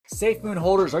Safemoon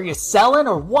holders, are you selling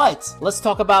or what? Let's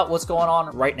talk about what's going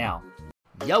on right now.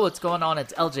 Yo, what's going on?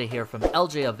 It's LJ here from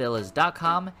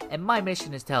LJAvillas.com, and my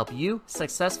mission is to help you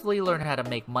successfully learn how to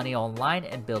make money online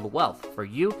and build wealth for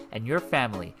you and your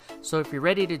family. So if you're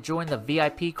ready to join the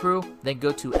VIP crew, then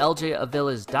go to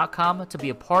LJAvillas.com to be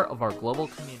a part of our global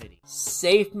community.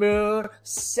 Safemoon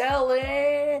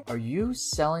selling! Are you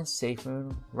selling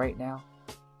Safemoon right now?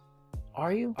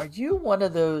 Are you? Are you one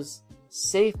of those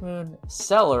Safemoon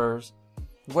sellers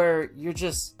where you're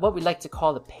just what we like to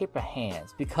call the paper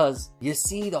hands, because you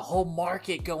see the whole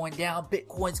market going down,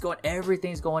 Bitcoin's going,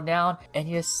 everything's going down, and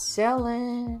you're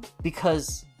selling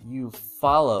because you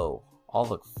follow all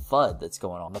the FUD that's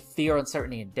going on, the fear,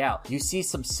 uncertainty, and doubt. You see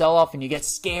some sell-off and you get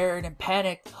scared and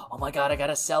panicked. Oh my God, I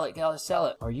gotta sell it, gotta sell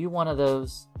it. Are you one of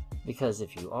those? Because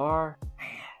if you are,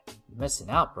 you're missing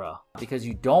out, bro. Because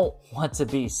you don't want to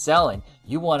be selling.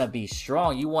 You want to be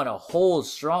strong. You want to hold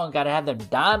strong. Got to have them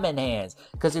diamond hands.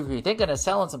 Because if you're thinking of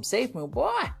selling some Safemoon, boy,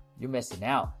 you're missing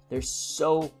out. There's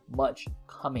so much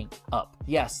coming up.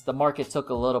 Yes, the market took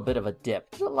a little bit of a dip.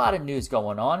 There's a lot of news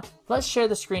going on. Let's share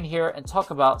the screen here and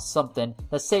talk about something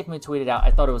that Safemoon tweeted out.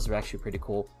 I thought it was actually pretty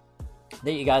cool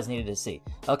that you guys needed to see.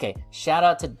 Okay, shout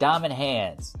out to Diamond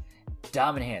Hands.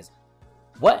 Diamond Hands.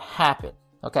 What happened?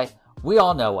 Okay. We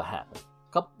all know what happened.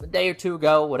 A day or two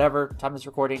ago, whatever time this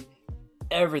recording,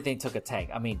 everything took a tank.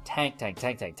 I mean, tank.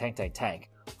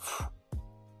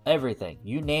 Everything.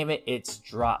 You name it, it's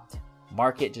dropped.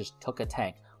 Market just took a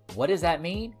tank. What does that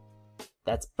mean?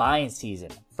 That's buying season.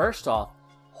 First off,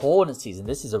 holding season.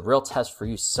 This is a real test for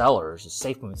you sellers,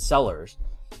 Safemoon sellers.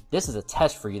 This is a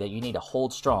test for you that you need to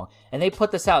hold strong. And they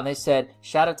put this out and they said,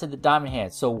 shout out to the Diamond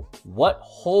Hands. So what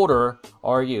holder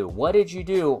are you? What did you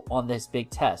do on this big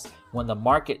test when the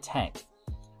market tanked?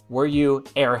 Were you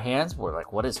air hands? We're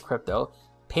like, what is crypto?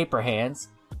 Paper hands?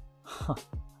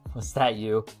 Was that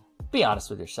you? Be honest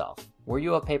with yourself. Were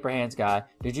you a paper hands guy?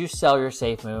 Did you sell your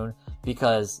Safemoon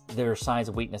because there are signs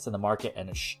of weakness in the market and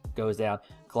it goes down?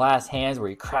 Glass hands where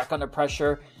you crack under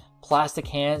pressure. Plastic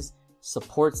hands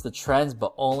supports the trends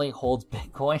but only holds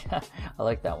Bitcoin. I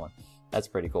like that one. That's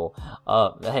pretty cool.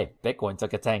 Hey, Bitcoin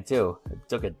took a tank too. It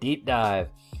took a deep dive.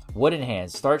 Wooden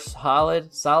hands starts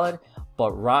solid,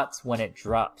 but rots when it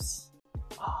drops.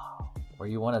 Oh, were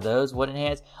you one of those wooden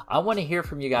hands? I want to hear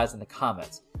from you guys in the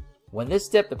comments. When this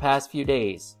dipped the past few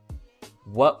days,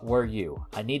 what were you?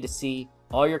 I need to see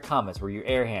all your comments. Were you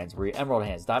air hands? Were you emerald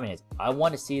hands? Diamond hands? I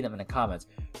want to see them in the comments.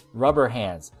 Rubber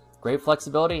hands. Great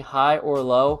flexibility, high or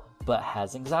low, but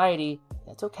has anxiety.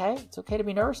 That's okay. It's okay to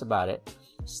be nervous about it.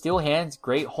 Steel hands,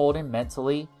 great holding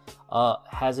mentally.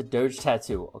 Has a Doge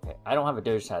tattoo. Okay, I don't have a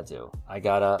Doge tattoo. I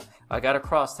got a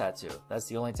cross tattoo. That's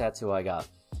the only tattoo I got.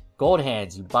 Gold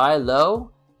hands, you buy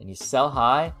low and you sell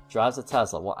high. Drives a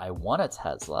Tesla. Well, I want a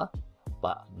Tesla,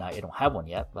 but now I don't have one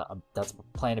yet. But that's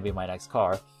planning to be my next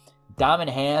car. Diamond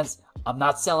hands, I'm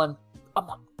not selling. I'm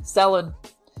not selling.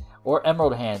 Or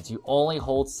emerald hands, you only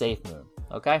hold Safemoon.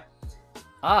 Okay.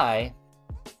 I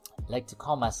like to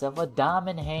call myself a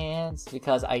diamond hands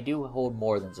because I do hold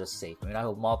more than just Safemoon. I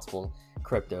hold multiple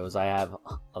cryptos. I have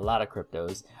a lot of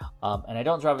cryptos, and I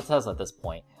don't drive a Tesla at this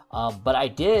point. But I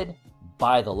did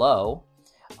buy the low,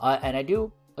 and I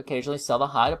do occasionally sell the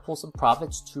high to pull some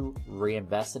profits to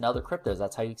reinvest in other cryptos.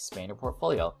 That's how you expand your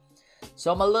portfolio.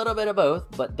 So I'm a little bit of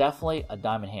both, but definitely a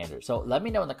diamond hander. So let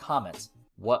me know in the comments,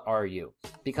 what are you?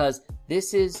 Because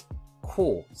this is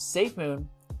cool. Safemoon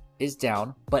is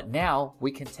down, but now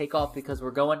we can take off because we're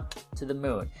going to the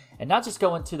moon. And not just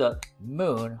going to the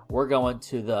moon, we're going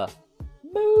to the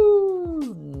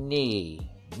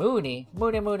Mooni. Moon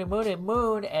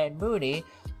and Mooni,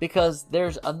 because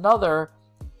there's another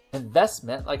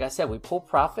investment. Like I said, we pull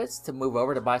profits to move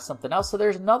over to buy something else. So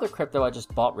there's another crypto I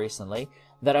just bought recently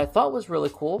that I thought was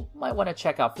really cool. Might want to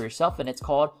check out for yourself, and it's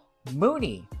called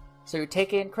Mooni. So you're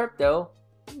taking crypto,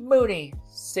 Mooni,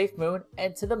 Safemoon,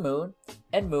 and to the moon,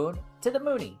 and moon to the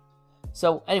Mooni.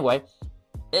 So anyway,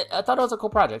 I thought it was a cool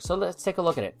project, so let's take a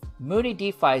look at it. Mooni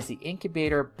DeFi is the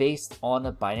incubator based on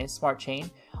the Binance Smart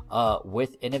Chain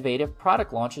with innovative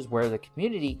product launches where the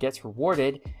community gets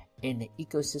rewarded in the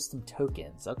ecosystem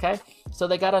tokens, okay? So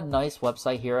they got a nice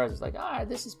website here. I was like, all right,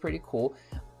 this is pretty cool.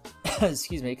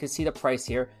 Excuse me, you can see the price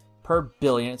here per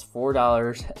billion. It's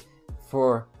 $4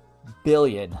 for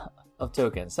billion of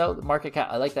tokens. So the market cap,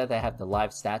 I like that they have the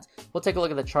live stats. We'll take a look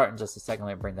at the chart in just a second.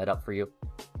 Let me bring that up for you.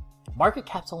 Market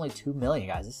cap's only 2 million,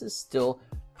 guys. This is still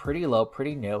pretty low,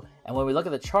 pretty new. And when we look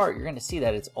at the chart, you're going to see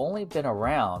that it's only been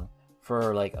around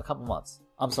for like a couple months.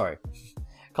 I'm sorry,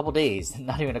 a couple days,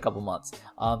 not even a couple months.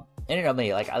 And you know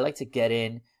me, like I like to get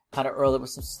in kind of early with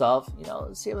some stuff, you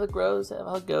know, see how it grows,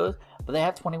 how it goes. But they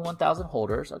have 21,000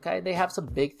 holders, okay? They have some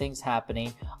big things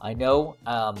happening. I know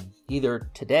either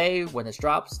today when this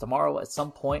drops, tomorrow at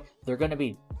some point, they're going to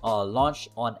be launched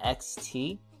on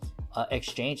XT.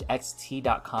 Exchange,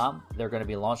 xt.com. They're going to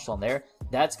be launched on there.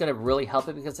 That's going to really help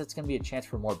it because it's going to be a chance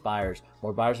for more buyers.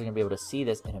 More buyers are going to be able to see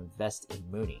this and invest in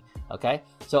Mooni. Okay,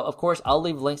 so of course I'll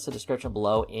leave links to the description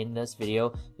below in this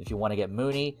video. If you want to get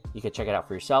Mooni, you can check it out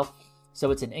for yourself. So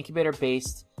it's an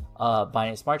incubator-based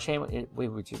Binance Smart Chain.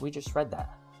 We just read that.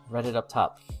 Read it up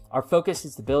top. Our focus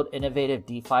is to build innovative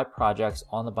DeFi projects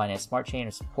on the Binance Smart Chain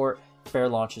and support fair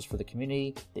launches for the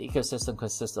community. The ecosystem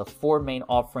consists of 4 main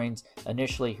offerings.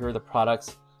 Initially, here are the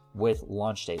products with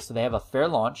launch dates. So they have a fair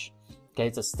launch. Okay,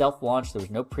 it's a stealth launch. There was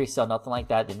no pre-sale, nothing like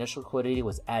that. The initial liquidity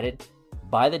was added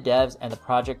by the devs and the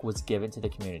project was given to the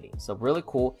community. So really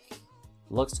cool.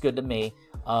 Looks good to me.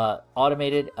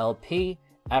 Automated LP.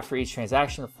 After each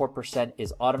transaction, the 4%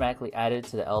 is automatically added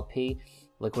to the LP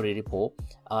liquidity pool.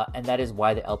 And that is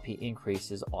why the LP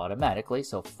increases automatically.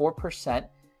 So 4%.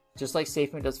 Just like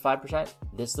Safemoon does 5%,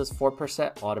 this does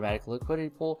 4% automatic liquidity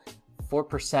pool,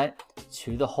 4%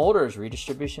 to the holders,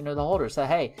 redistribution to the holders. So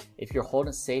hey, if you're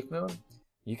holding Safemoon,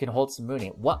 you can hold some Mooni.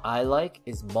 What I like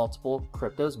is multiple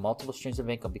cryptos, multiple streams of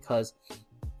income because,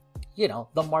 you know,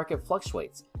 the market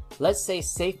fluctuates. Let's say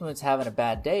Safemoon's having a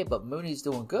bad day, but Mooni's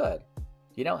doing good.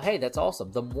 You know, hey, that's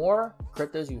awesome. The more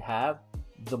cryptos you have,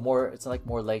 the more, it's like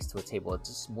more legs to a table. It's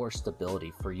just more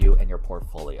stability for you and your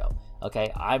portfolio.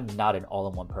 Okay, I'm not an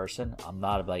all-in-one person. I'm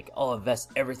not like, oh,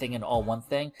 invest everything in all one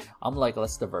thing. I'm like,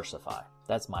 let's diversify.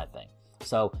 That's my thing.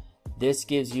 So this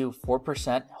gives you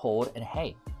 4% hold, and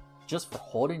hey, just for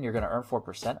holding, you're gonna earn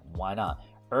 4%. Why not?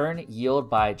 Earn yield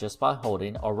by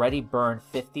holding. Already burned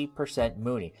 50%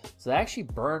 Mooni. So they actually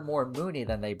burn more Mooni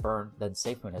than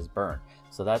Safemoon has burned.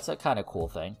 So that's a kind of cool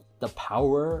thing. The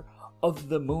power of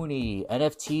the Mooni,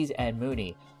 NFTs and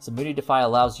Mooni. So Mooni DeFi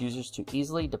allows users to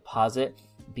easily deposit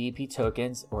BP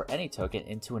tokens or any token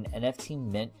into an NFT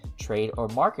mint, trade, or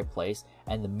marketplace.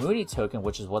 And the Mooni token,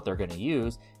 which is what they're going to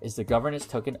use, is the governance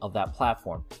token of that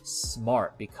platform.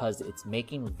 Smart, because it's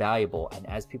making valuable, and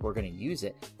as people are going to use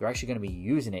it, they're actually going to be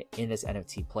using it in this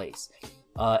NFT place.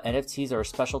 NFTs are a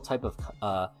special type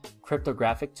of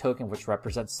cryptographic token which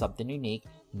represents something unique.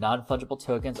 Non-fungible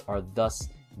tokens are thus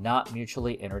not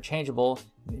mutually interchangeable.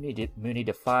 Mooni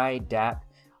DeFi DApp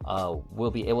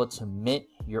will be able to mint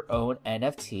your own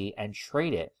NFT and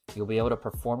trade it. You'll be able to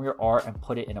perform your art and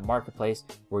put it in a marketplace.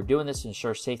 We're doing this to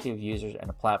ensure safety of users and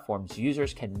the platforms.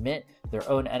 Users can mint their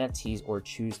own NFTs or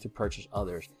choose to purchase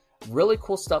others. Really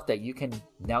cool stuff that you can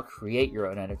now create your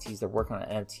own NFTs. They're working on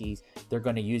NFTs. They're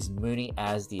going to use Mooni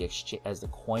as the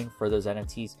coin for those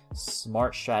NFTs.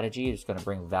 Smart strategy is going to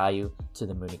bring value to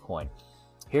the Mooni coin.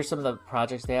 Here's some of the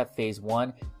projects they have. Phase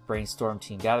 1, brainstorm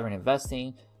team gathering,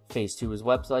 investing. Phase 2 is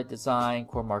website design,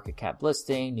 core market cap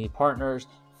listing, new partners.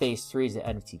 Phase 3 is the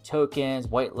NFT tokens,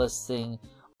 whitelisting,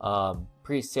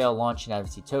 pre-sale launching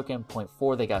NFT token. Point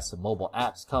 4, they got some mobile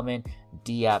apps coming,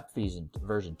 D-app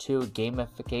version 2,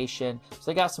 gamification.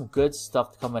 So they got some good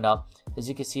stuff coming up. As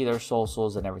you can see, their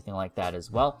socials and everything like that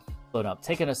as well. But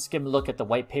taking a skim look at the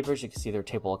white papers, you can see their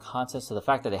table of contents. So the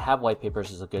fact that they have white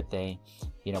papers is a good thing.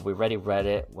 You know, we already read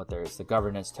it. What there's the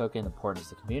governance token, the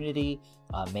importance of the community,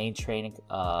 main training.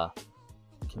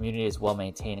 Community is well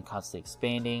maintained and constantly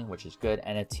expanding, which is good.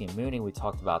 NFT and Mooni, we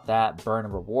talked about that. Burn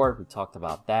and reward, we talked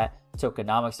about that.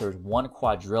 Tokenomics, there's 1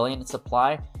 quadrillion in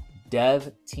supply.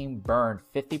 Dev team burned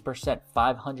 50%,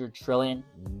 500 trillion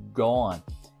gone.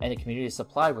 And the community is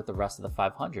supplied with the rest of the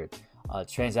 500.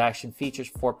 Transaction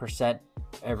features 4%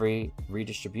 every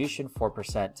redistribution,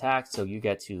 4% tax. So you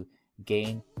get to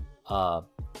gain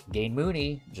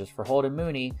Mooni just for holding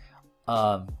Mooni.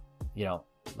 You know,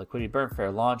 liquidity burn, fair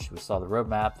launch. We saw the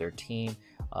roadmap, their team,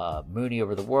 Mooni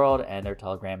over the world, and their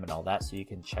Telegram and all that. So you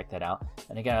can check that out.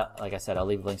 And again, like I said, I'll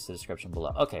leave links to the description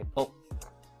below. Okay. Oh,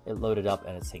 it loaded up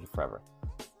and it's taking forever.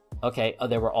 Okay.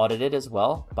 They were audited as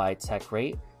well by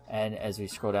TechRate. And as we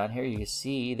scroll down here, you can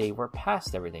see they were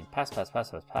past everything. Pass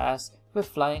with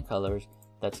flying colors.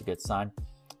 That's a good sign.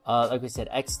 Like we said,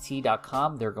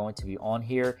 xt.com, they're going to be on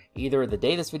here either the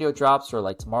day this video drops or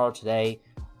like tomorrow, today.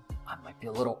 I might be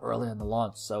a little early on the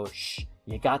launch, so shh,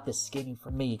 you got the skinny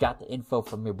from me. You got the info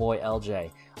from your boy LJ.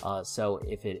 So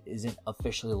if it isn't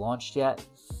officially launched yet,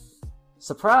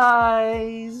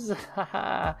 surprise! All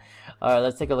right,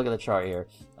 let's take a look at the chart here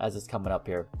as it's coming up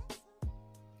here.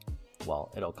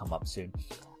 Well, it'll come up soon.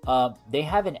 They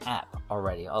have an app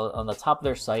already on the top of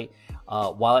their site,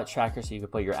 wallet tracker, so you can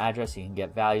put your address, so you can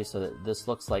get value. So that this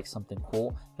looks like something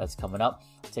cool that's coming up.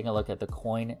 Taking a look at the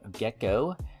coin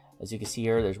Gecko. As you can see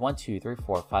here, there's 1, 2, 3,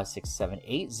 4, 5, 6, 7,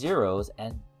 8 zeros,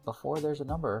 and before there's a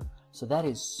number. So that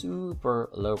is super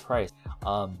low price.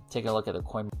 Take a look at the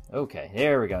coin. Okay,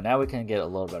 there we go. Now we can get a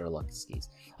little better look at skis.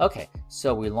 Okay,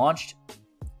 so we launched,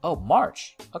 oh,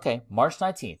 March. Okay, March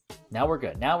 19th. Now we're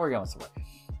good. Now we're going somewhere.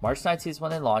 March 19th is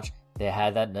when they launched. They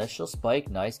had that initial spike.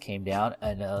 Nice. Came down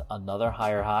and another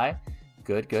higher high.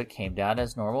 Good, good. Came down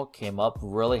as normal. Came up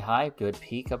really high. Good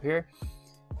peak up here.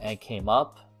 And came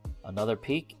up. Another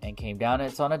peak. And came down.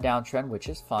 It's on a downtrend, which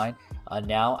is fine.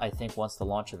 Now, I think once the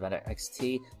launch of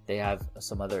NXT, they have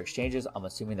some other exchanges I'm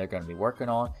assuming they're going to be working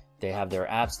on. They have their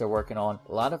apps they're working on.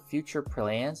 A lot of future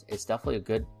plans. It's definitely a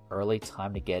good early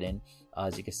time to get in.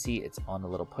 As you can see, it's on a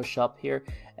little push up here,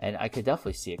 and I could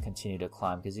definitely see it continue to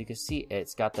climb because you can see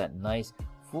it's got that nice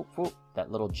whoop, whoop,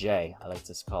 that little J, I like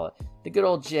to call it. The good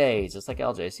old J's, just like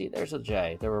LJ. See, there's a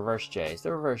J, the reverse J's,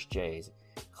 the reverse J's.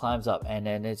 Climbs up, and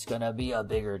then it's gonna be a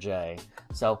bigger J.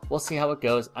 So we'll see how it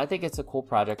goes. I think it's a cool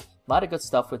project. A lot of good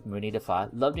stuff with Mooni DeFi.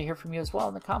 Love to hear from you as well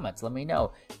in the comments. Let me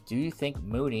know. Do you think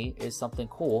Mooni is something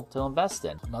cool to invest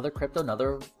in? Another crypto,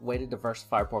 another way to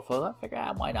diversify our portfolio. I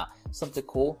figure, why not? Something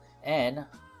cool. And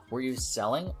were you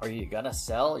selling? Are you gonna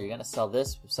sell? Are you gonna sell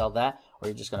this, sell that, or are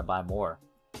you just gonna buy more?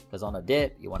 Because on a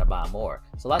dip, you want to buy more.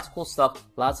 So lots of cool stuff.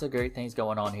 Lots of great things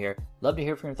going on here. Love to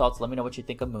hear from your thoughts. Let me know what you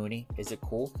think of Mooni. Is it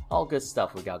cool? All good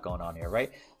stuff we got going on here,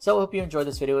 right? So I hope you enjoyed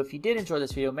this video. If you did enjoy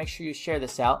this video, make sure you share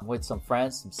this out with some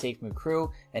friends, some Safemoon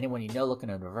crew, anyone you know looking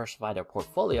to diversify their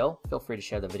portfolio. Feel free to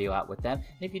share the video out with them.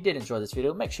 And if you did enjoy this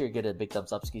video, make sure you give it a big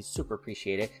thumbs up. Skis, super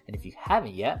appreciate it. And if you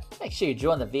haven't yet, make sure you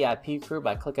join the VIP crew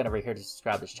by clicking over here to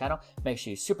subscribe to this channel. Make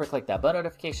sure you super click that bell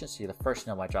notification so you're the first to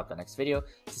know when I drop the next video.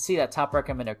 To see that top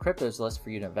recommended cryptos list for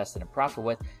you to invest in and profit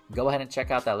with, go ahead and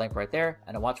check out that link right there.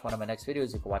 And to watch one of my next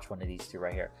videos, you can watch one of these two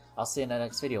right here. I'll see you in the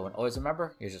next video. And always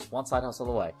remember, you're just one side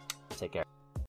hustle away. Take care.